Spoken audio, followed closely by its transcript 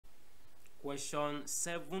Question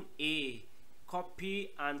 7a.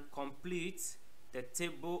 Copy and complete the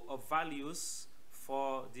table of values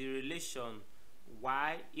for the relation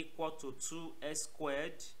y equal to 2s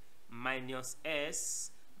squared minus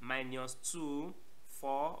s minus 2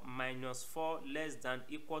 4 minus 4 less than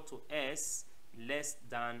equal to s less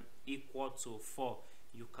than equal to 4.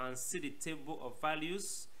 You can see the table of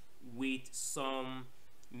values with some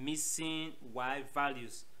missing y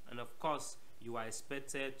values, and of course you are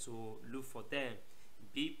expected to look for them.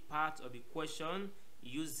 Be part of the question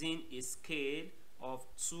using a scale of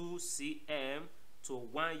 2 cm to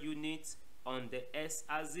 1 unit on the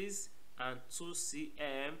x-axis and 2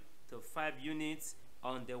 cm to 5 units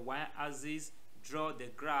on the y-axis. Draw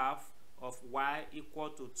the graph of y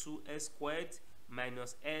equal to 2s squared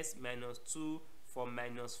minus s minus 2 for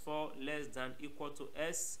minus 4 less than equal to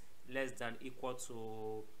s less than equal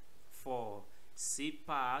to 4. See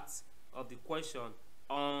part of the question.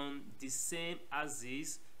 On the same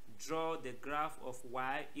axis, draw the graph of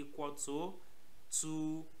y equal to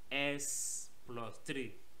 2s plus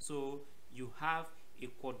 3. So you have a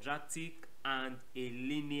quadratic and a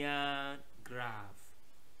linear graph.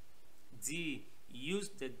 D. Use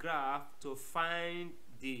the graph to find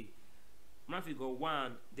the figure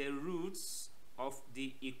 1, the roots of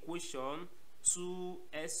the equation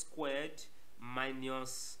 2s squared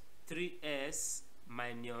minus 3s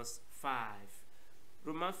minus 5.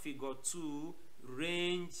 Roman figure 2,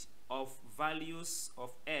 range of values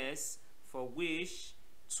of s for which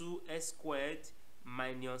 2s squared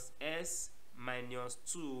minus s minus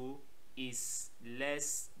 2 is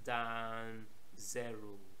less than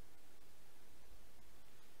 0.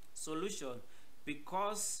 Solution.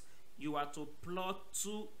 Because you are to plot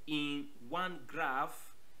 2 in one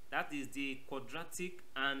graph, that is the quadratic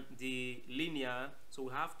and the linear, so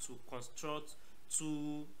we have to construct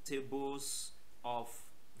 2 tables of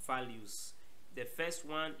values. The first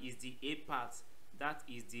one is the A part, that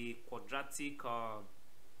is the quadratic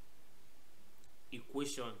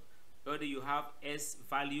equation. Whether you have s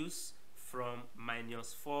values from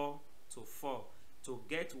minus 4 to 4. To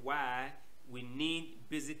get y, we need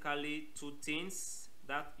basically 2 things,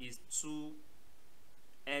 that is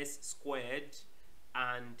 2s squared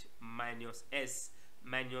and minus s.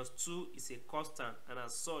 Minus 2 is a constant, and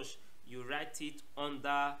as such you write it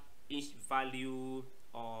under each value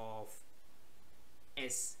of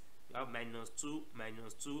s. You have minus 2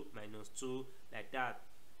 minus 2 minus 2 like that.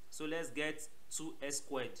 So let's get 2s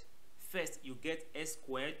squared. First you get s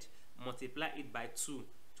squared, multiply it by 2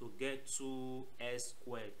 to get 2s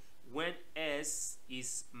squared. When s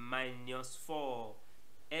is minus 4,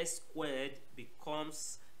 s squared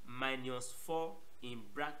becomes minus 4 in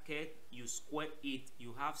bracket, you square it,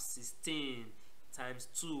 you have 16 times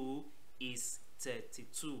 2 is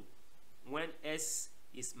 32. When s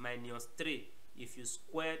is minus 3, if you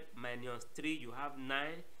square minus 3, you have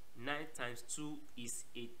 9. 9 times 2 is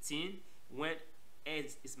 18. When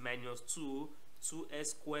s is minus 2, 2s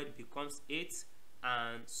squared becomes 8,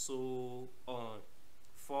 and so on.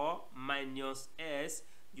 For minus s,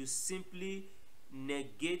 you simply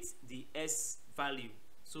negate the s value.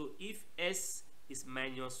 So if s is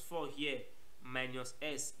minus 4 here, minus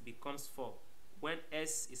s becomes 4. When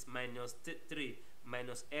s is minus 3,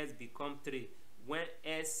 minus s becomes 3. When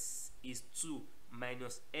s is 2,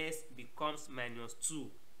 minus s becomes minus 2,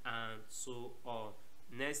 and so on.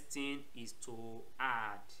 Next thing is to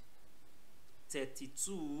add.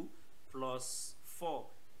 32 plus 4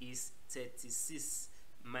 is 36.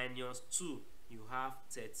 Minus 2, you have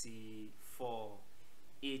 34.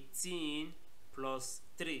 18 plus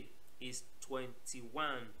 3 is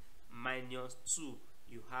 21. Minus 2,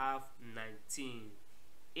 you have 19.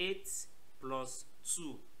 8 plus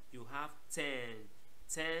 2, you have 10.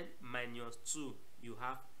 10 minus 2, you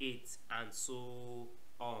have 8, and so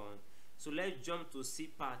on. So let's jump to C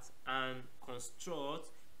part and construct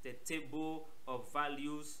the table of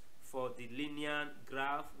values for the linear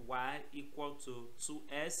graph y equal to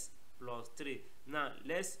 2s plus 3. Now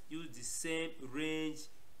let's use the same range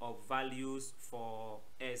of values for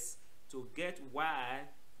s. To get y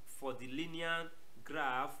for the linear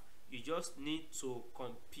graph, you just need to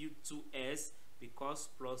compute 2s because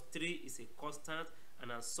plus 3 is a constant,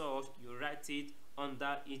 and as such you write it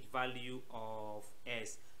under each value of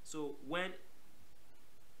s. So when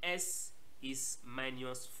s is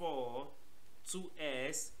minus 4,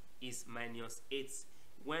 2s is minus 8.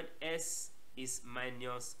 When s is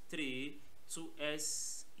minus 3,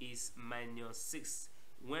 2s is minus 6.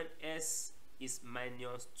 When s is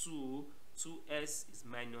minus 2, 2s is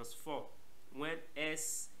minus 4. When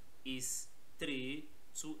s is 3,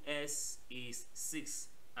 2s is 6,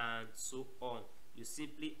 and so on. You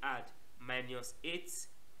simply add minus 8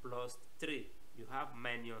 plus 3, you have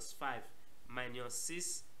minus 5. Minus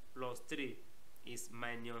 6 plus 3 is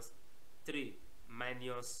minus 3.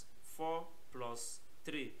 Minus 4 plus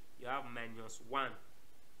 3, you have minus 1.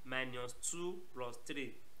 Minus 2 plus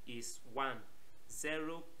 3 is 1.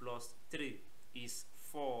 0 plus 3 is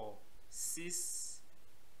 4.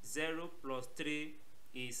 0 plus 3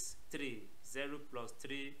 is 3. 0 plus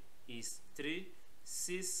 3 is 3.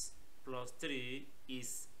 6 plus 3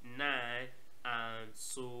 is 9, and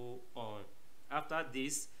so on. After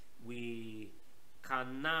this, we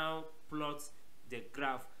can now plot the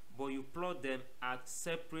graph, but you plot them at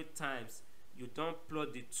separate times. You don't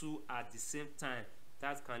plot the two at the same time.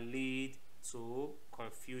 That can lead to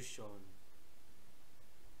confusion.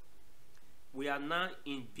 We are now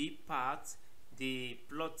in B part, the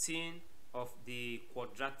plotting of the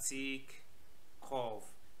quadratic curve.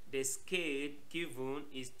 The scale given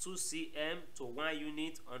is 2 cm to 1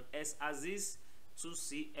 unit on x-axis, 2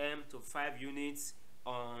 cm to 5 units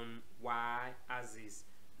on y-axis.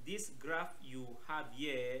 This graph you have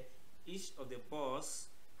here, each of the bars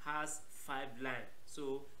has 5 lines.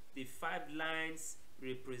 So the 5 lines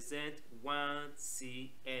represent 1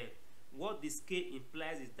 cm. What the scale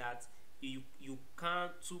implies is that you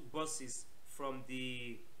count 2 buses from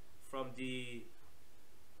the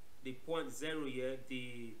point 0 here,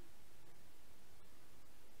 the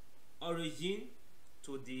origin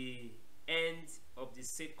to the end of the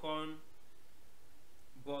second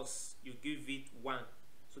bus, you give it 1.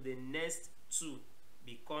 So the next 2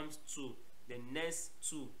 becomes 2, the next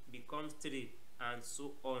 2 becomes 3, and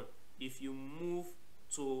so on. If you move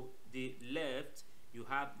to the left, you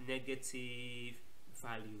have negative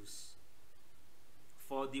values.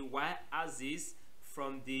 For the y-axis,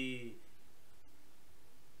 from the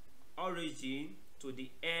origin to the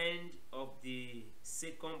end of the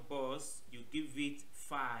second bus, you give it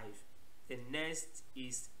 5. The next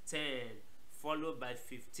is 10, followed by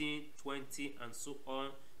 15, 20, and so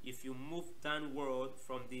on. If you move downward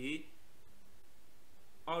from the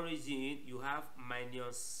origin, you have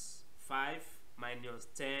minus 5, minus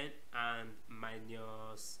 10, and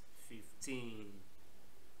minus 15.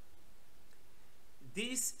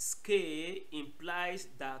 This scale implies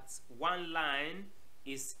that one line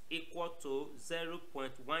is equal to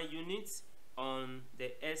 0.1 units on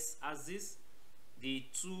the x-axis. The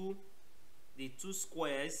two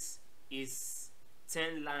squares is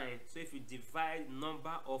 10 lines. So if you divide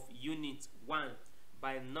number of units 1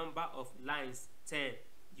 by number of lines 10,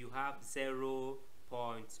 you have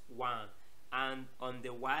 0.1. And on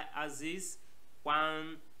the y-axis,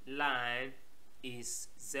 one line is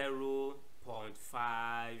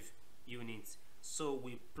 0.5 units. So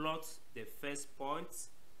we plot the first point.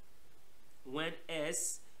 When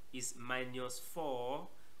s is minus 4,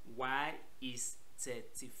 y is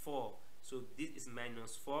 34. So this is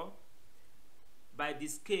minus 4. By the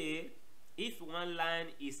scale, if one line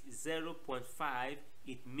is 0.5,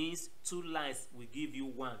 it means 2 lines will give you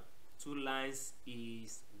 1. 2 lines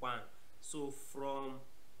is 1. So from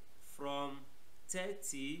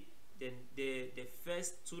 30, then the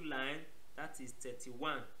first 2 lines, that is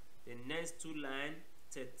 31. The next 2 lines,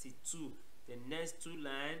 32. The next 2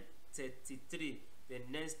 lines, 33. The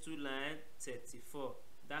next 2 lines, 34.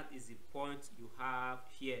 That is the point you have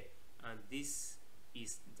here, and this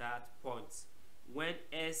is that point. When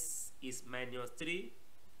s is minus 3,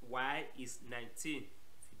 y is 19.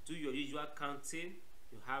 If you do your usual counting,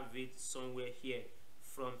 you have it somewhere here.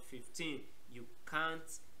 From 15, you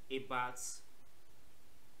count about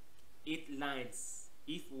 8 lines.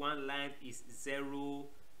 If one line is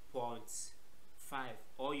 0.5,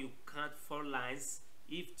 or you count 4 lines.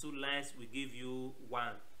 If 2 lines will give you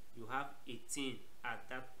 1, you have 18 at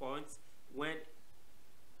that point. When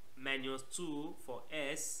minus 2 for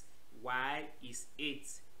s, y is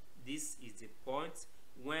 8. This is the point.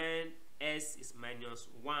 When s is minus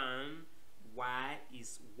 1, y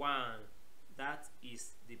is 1. That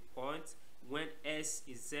is the point. When s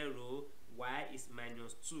is 0, y is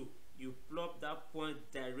minus 2. You plot that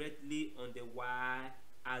point directly on the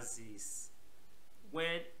y-axis.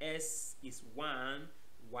 When s is 1,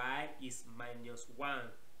 y is minus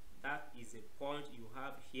 1. That is the point you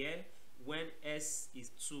have here. When s is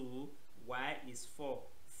 2, y is 4.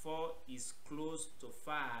 4 is close to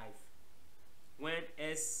 5. When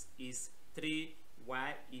s is 3,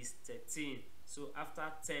 y is 13. So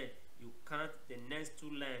after 10, you count the next 2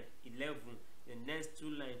 lines, 11. The next 2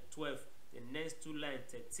 lines, 12. The next 2 lines,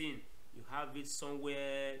 13. You have it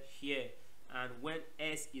somewhere here. And when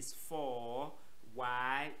s is 4,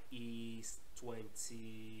 y is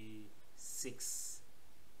 26.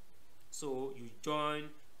 So you join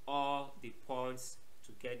all the points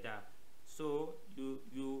together. So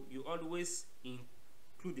you always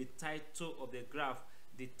include the title of the graph.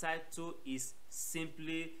 The title is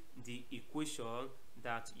simply the equation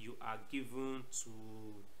that you are given to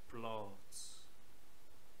plot.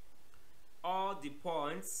 All the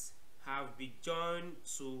points have been joined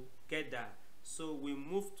together. So we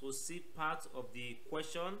move to see part of the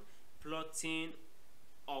question, plotting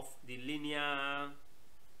of the linear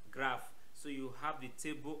graph. So you have the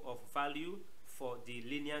table of value for the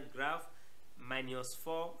linear graph,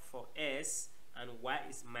 -4 for s and y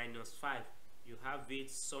is -5. You have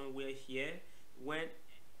it somewhere here. When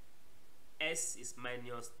s is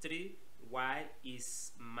 -3, y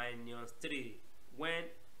is -3. When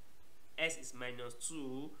s is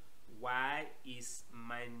 -2, y is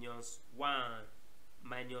 -1.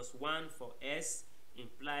 -1 for s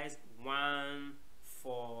implies 1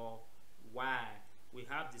 for y. We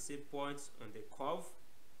have the same points on the curve.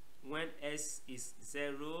 When s is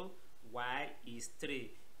 0, y is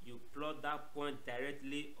 3. You plot that point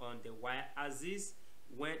directly on the y-axis.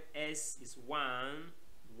 When s is 1,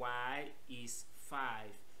 y is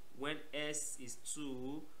 5. When s is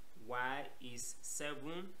 2, y is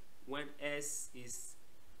 7. When s is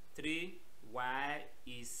 3, y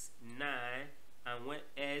is 9. And when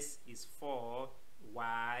s is 4,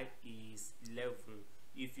 y is 11.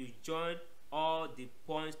 If you join all the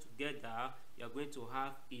points together, you are going to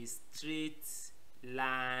have a straight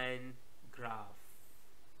line graph.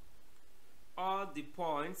 All the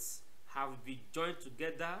points have been joined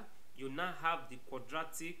together. You now have the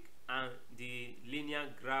quadratic and the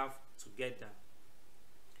linear graph together.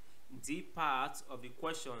 D part of the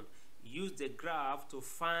question: use the graph to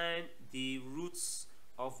find the roots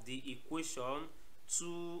of the equation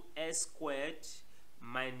 2s squared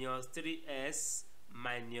minus 3s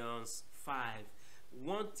minus 5.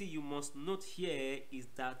 One thing you must note here is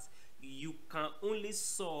that you can only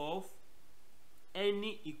solve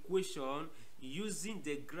any equation using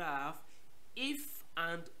the graph if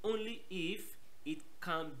and only if it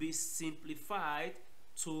can be simplified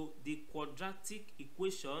to the quadratic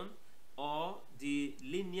equation or the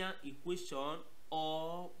linear equation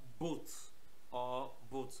or both.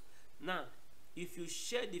 Now, if you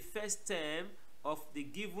share the first term of the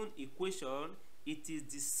given equation, it is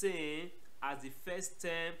the same as the first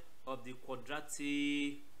term of the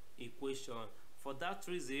quadratic equation. For that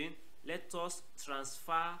reason, let us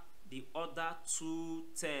transfer the other two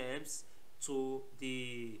terms to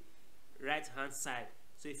the right hand side.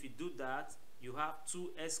 So if you do that, you have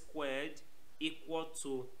 2s squared equal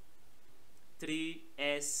to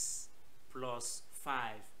 3s plus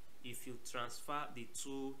 5 if you transfer the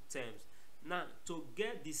two terms. Now, to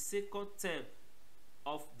get the second term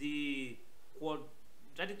of the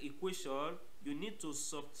quadratic equation, you need to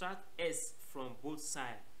subtract s from both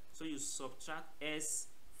sides. So you subtract s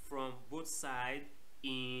from both sides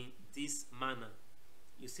in this manner.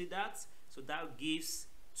 You see that? So that gives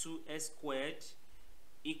 2s squared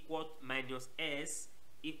equal minus s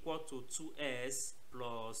equal to 2s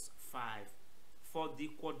plus 5. For the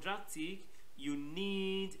quadratic, you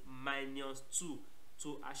need -2.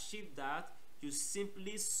 To achieve that, you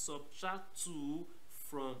simply subtract 2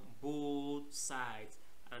 from both sides,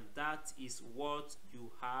 and that is what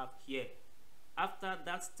you have here. After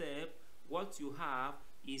that step, what you have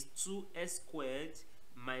is 2s squared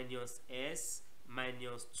minus s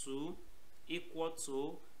minus 2 equal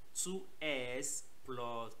to 2s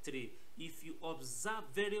plus 3. If you observe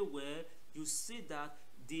very well, you see that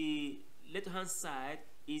the left hand side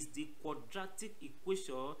is the quadratic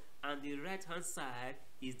equation and the right hand side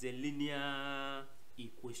is the linear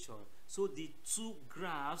equation. So the two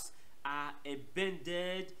graphs are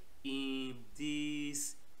embedded in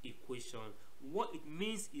this equation. What it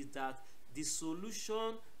means is that the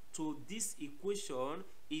solution to this equation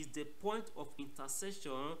is the point of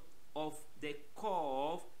intersection of the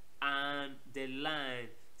curve and the line,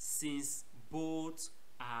 since both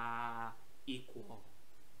are equal.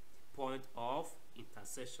 Point of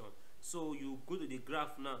intersection. So you go to the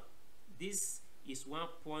graph now. This is one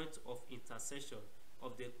point of intersection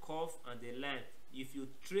of the curve and the line. If you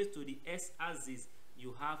trace to the x-axis,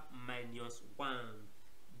 you have -1.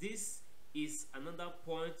 This is another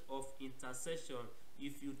point of intersection.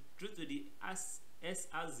 If you trace to the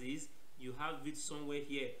x-axis, you have it somewhere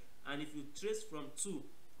here. And if you trace from 2,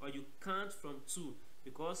 or you count from 2,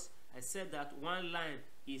 because I said that one line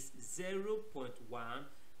is 0.1,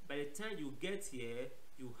 by the time you get here,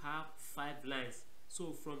 you have 5 lines.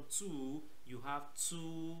 So from 2, you have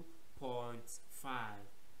 2.5.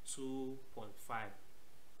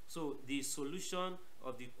 So the solution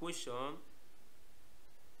of the equation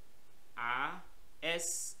are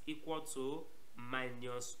s equal to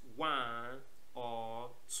minus 1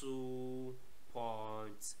 or 2.5.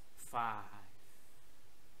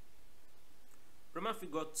 Problem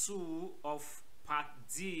figure 2 of part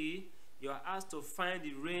D, you are asked to find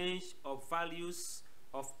the range of values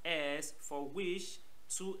of s for which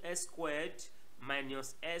 2s squared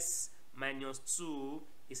minus s minus 2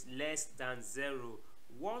 is less than 0.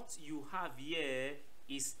 What you have here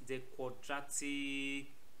is the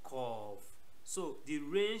quadratic curve. So the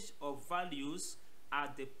range of values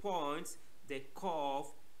at the point the curve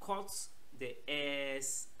cuts the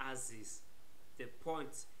s-axis. The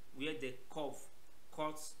point where the curve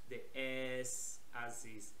cuts the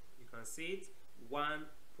s-axis. You can see it. One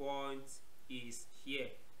point is here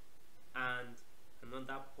and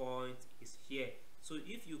another point is here. So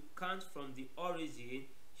if you count from the origin,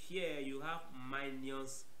 here you have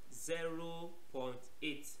minus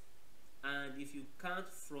 0.8, and if you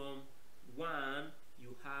count from 1,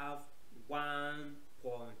 you have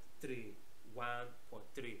 1.3.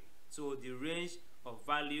 So the range of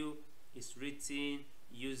value is written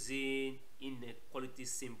using inequality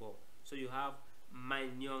symbol. So you have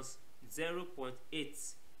minus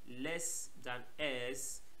 0.8 less than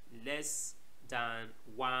s less than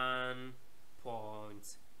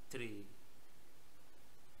 1.3.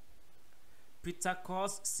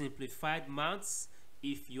 Petakus Simplified Maths.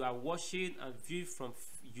 If you are watching and view from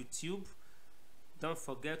YouTube, don't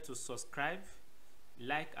forget to subscribe,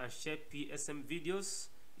 like and share PSM videos.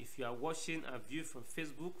 If you are watching and view from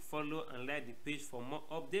Facebook, follow and like the page for more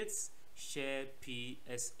updates. Share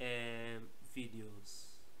PSM videos.